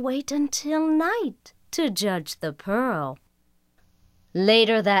must wait until night to judge the pearl."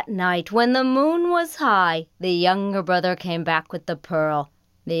 Later that night, when the moon was high, the younger brother came back with the pearl.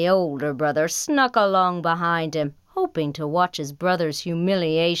 The older brother snuck along behind him, hoping to watch his brother's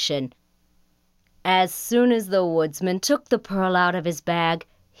humiliation. As soon as the woodsman took the pearl out of his bag,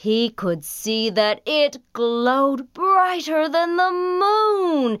 he could see that it glowed brighter than the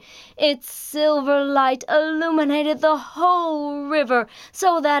moon. Its silver light illuminated the whole river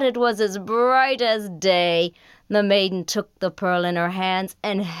so that it was as bright as day. The maiden took the pearl in her hands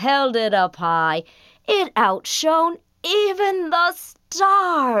and held it up high. It outshone even the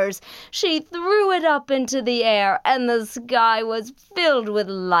stars. She threw it up into the air, and the sky was filled with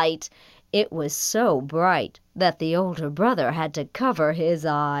light. It was so bright that the older brother had to cover his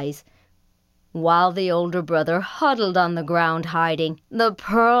eyes. While the older brother huddled on the ground hiding, the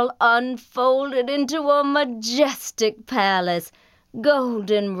pearl unfolded into a majestic palace.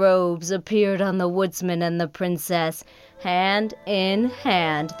 Golden robes appeared on the woodsman and the princess. Hand in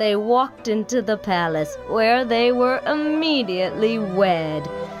hand, they walked into the palace, where they were immediately wed.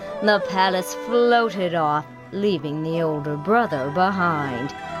 The palace floated off, leaving the older brother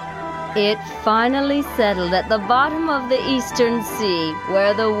behind. It finally settled at the bottom of the eastern sea,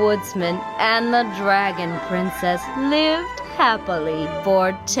 where the woodsman and the dragon princess lived happily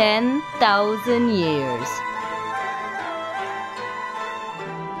for 10,000 years.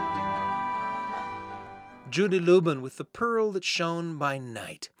 Judy Lubin with The Pearl That Shone by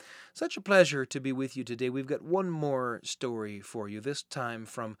Night. Such a pleasure to be with you today. We've got one more story for you, this time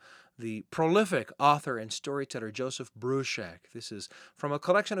from the prolific author and storyteller Joseph Bruchac. This is from a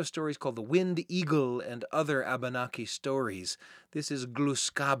collection of stories called The Wind Eagle and Other Abenaki Stories. This is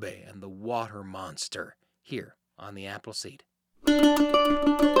Gluskabe and the Water Monster, here on the Appleseed.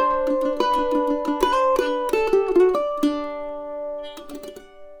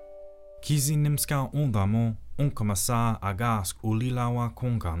 Kizinimska ungamo unkamasa agask ulilawa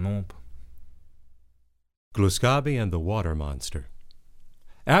konganop. Gluskabe and the Water Monster.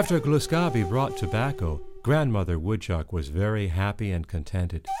 After Gluskabe brought tobacco, Grandmother Woodchuck was very happy and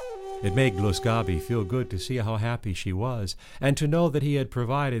contented. It made Gluskabe feel good to see how happy she was, and to know that he had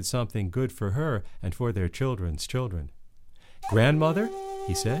provided something good for her and for their children's children. "Grandmother,"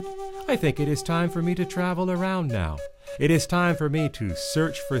 he said, "I think it is time for me to travel around now. It is time for me to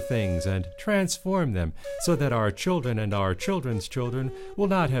search for things and transform them so that our children and our children's children will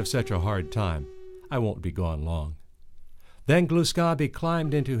not have such a hard time. I won't be gone long." Then Gluskabe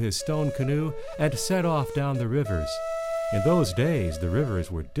climbed into his stone canoe and set off down the rivers. In those days, the rivers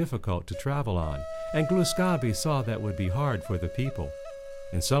were difficult to travel on, and Gluskabe saw that would be hard for the people.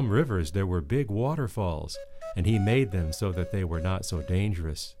 In some rivers there were big waterfalls, and he made them so that they were not so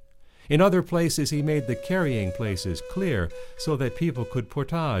dangerous. In other places he made the carrying places clear so that people could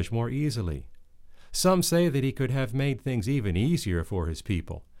portage more easily. Some say that he could have made things even easier for his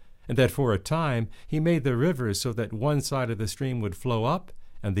people, and that for a time he made the rivers so that one side of the stream would flow up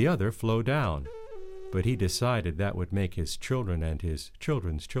and the other flow down. But he decided that would make his children and his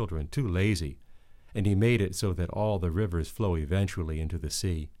children's children too lazy, and he made it so that all the rivers flow eventually into the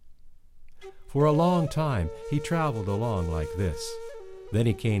sea. For a long time he traveled along like this. Then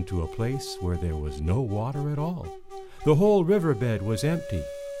he came to a place where there was no water at all. The whole riverbed was empty.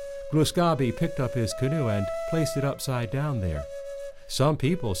 Gluskabe picked up his canoe and placed it upside down there. Some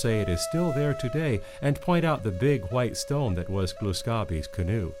people say it is still there today and point out the big white stone that was Gluskabe's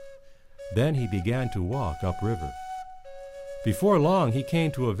canoe. Then he began to walk upriver. Before long he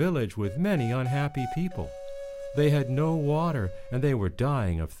came to a village with many unhappy people. They had no water and they were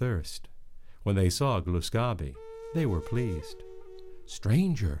dying of thirst. When they saw Gluskabe, they were pleased.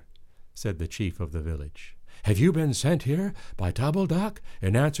 "Stranger," said the chief of the village, "have you been sent here by Tabeldak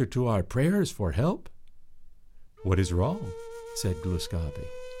in answer to our prayers for help?" "What is wrong?" said Gluskabe.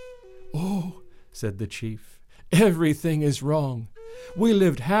 "Oh," said the chief, "everything is wrong. We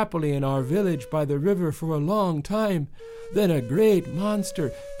lived happily in our village by the river for a long time. Then a great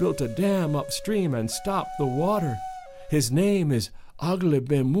monster built a dam upstream and stopped the water. His name is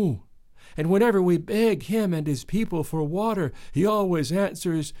Aglebemu. And whenever we beg him and his people for water, he always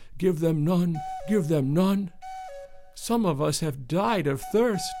answers, 'Give them none, give them none.' Some of us have died of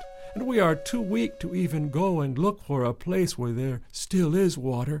thirst, and we are too weak to even go and look for a place where there still is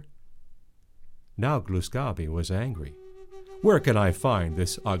water." Now Gluskabe was angry. "Where can I find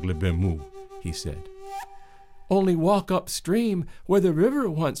this Aglebemu?" he said. "Only walk upstream where the river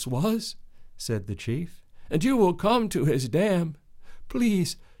once was," said the chief, "and you will come to his dam.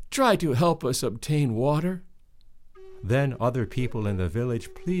 Please, try to help us obtain water." Then other people in the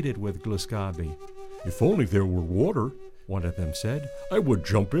village pleaded with Gluskabe. "If only there were water," one of them said, "I would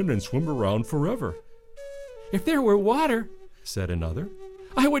jump in and swim around forever." "If there were water," said another,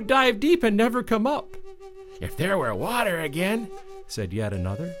 "I would dive deep and never come up." "If there were water again," said yet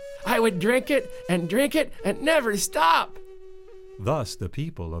another, "I would drink it and never stop." Thus the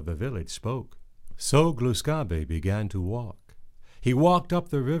people of the village spoke. So Gluskabe began to walk. He walked up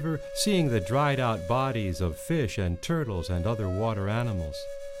the river, seeing the dried-out bodies of fish and turtles and other water animals.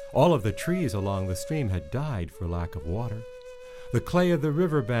 All of the trees along the stream had died for lack of water. The clay of the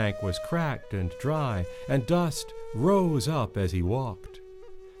river bank was cracked and dry, and dust rose up as he walked.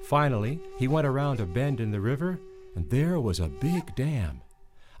 Finally, he went around a bend in the river, and there was a big dam.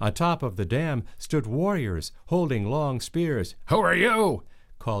 On top of the dam stood warriors holding long spears. "Who are you?"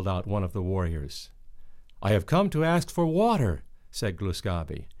 called out one of the warriors. "I have come to ask for water," said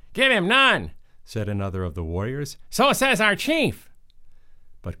Gluskabe. "Give him none," said another of the warriors. "So says our chief."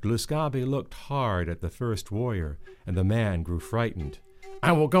 But Gluskabe looked hard at the first warrior, and the man grew frightened.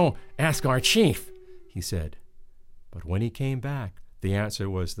 "I will go ask our chief," he said. But when he came back, the answer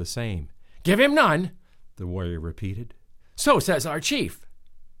was the same. "Give him none," the warrior repeated. "So says our chief."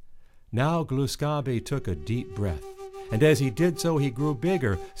 Now Gluskabe took a deep breath, and as he did so he grew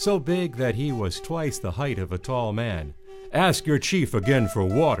bigger, so big that he was twice the height of a tall man. "Ask your chief again for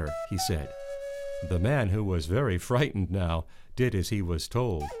water," he said. The man, who was very frightened now, did as he was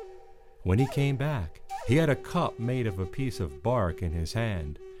told. When he came back, he had a cup made of a piece of bark in his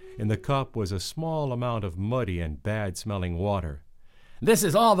hand. In the cup was a small amount of muddy and bad-smelling water. "This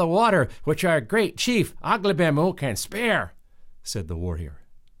is all the water which our great chief Aglebemu can spare," said the warrior.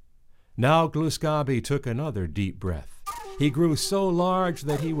 Now Gluskabe took another deep breath. He grew so large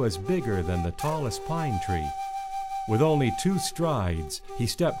that he was bigger than the tallest pine tree. With only 2 strides, he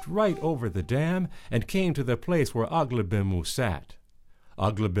stepped right over the dam and came to the place where Aglebemu sat.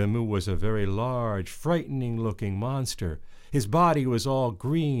 Aglebemu was a very large, frightening-looking monster. His body was all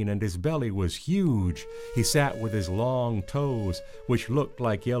green and his belly was huge. He sat with his long toes, which looked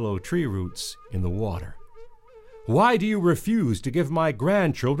like yellow tree roots, in the water. "Why do you refuse to give my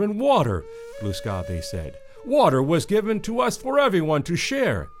grandchildren water?" Gluskabe said. "Water was given to us for everyone to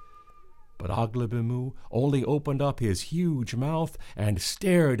share." But Aglebemu only opened up his huge mouth and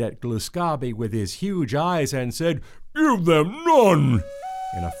stared at Gluskabe with his huge eyes and said, "Give them none,"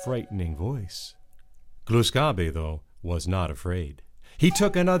 in a frightening voice. Gluskabe, though, was not afraid. He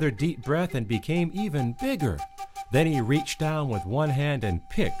took another deep breath and became even bigger. Then he reached down with one hand and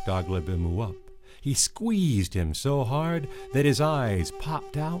picked Aglebemu up. He squeezed him so hard that his eyes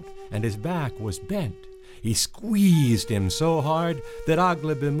popped out and his back was bent. He squeezed him so hard that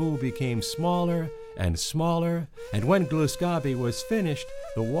Aglebemu became smaller and smaller, and when Gluskabe was finished,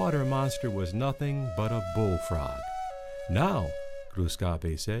 the water monster was nothing but a bullfrog. Now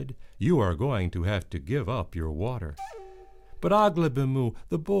Gluskabe said, "you are going to have to give up your water." But Aglabimu,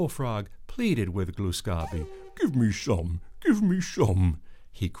 the bullfrog, pleaded with Gluskabe. Give me some,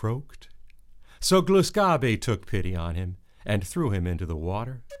 he croaked. So Gluskabe took pity on him and threw him into the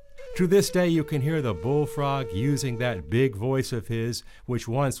water. To this day you can hear the bullfrog using that big voice of his, which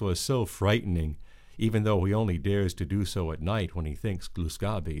once was so frightening, even though he only dares to do so at night when he thinks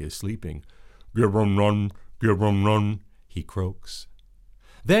Gluskabe is sleeping. Give 'em none, he croaks.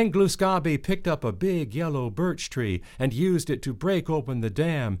 Then Gluskabe picked up a big yellow birch tree and used it to break open the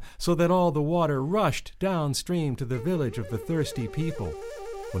dam so that all the water rushed downstream to the village of the thirsty people.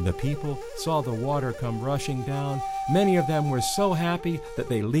 When the people saw the water come rushing down, many of them were so happy that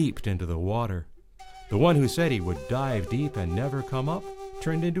they leaped into the water. The one who said he would dive deep and never come up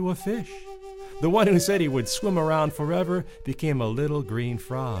turned into a fish. The one who said he would swim around forever became a little green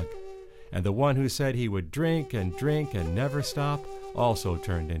frog. And the one who said he would drink and never stop also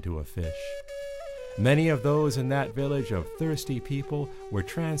turned into a fish. Many of those in that village of thirsty people were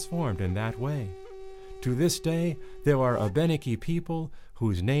transformed in that way. To this day, there are Abenaki people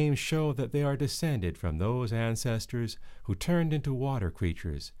whose names show that they are descended from those ancestors who turned into water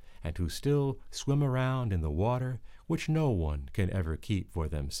creatures and who still swim around in the water which no one can ever keep for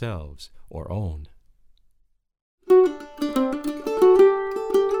themselves or own.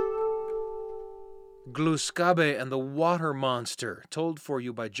 Gluskabe and the Water Monster, told for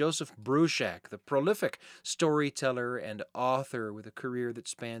you by Joseph Bruchac, the prolific storyteller and author with a career that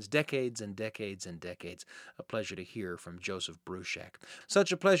spans decades and decades and decades. A pleasure to hear from Joseph Bruchac.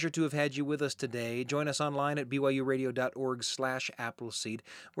 Such a pleasure to have had you with us today. Join us online at byuradio.org/Appleseed,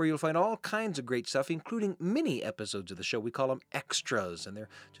 where you'll find all kinds of great stuff, including mini episodes of the show. We call them extras, and they're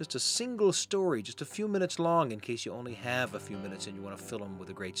just a single story, just a few minutes long in case you only have a few minutes and you want to fill them with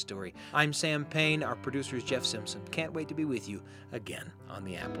a great story. I'm Sam Payne. Our producer is Jeff Simpson. Can't wait to be with you again on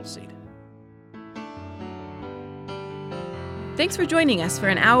the Appleseed. Thanks for joining us for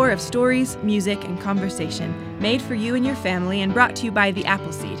an hour of stories, music, and conversation made for you and your family and brought to you by the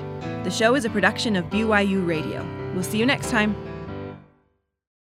Appleseed. The show is a production of BYU Radio. We'll see you next time.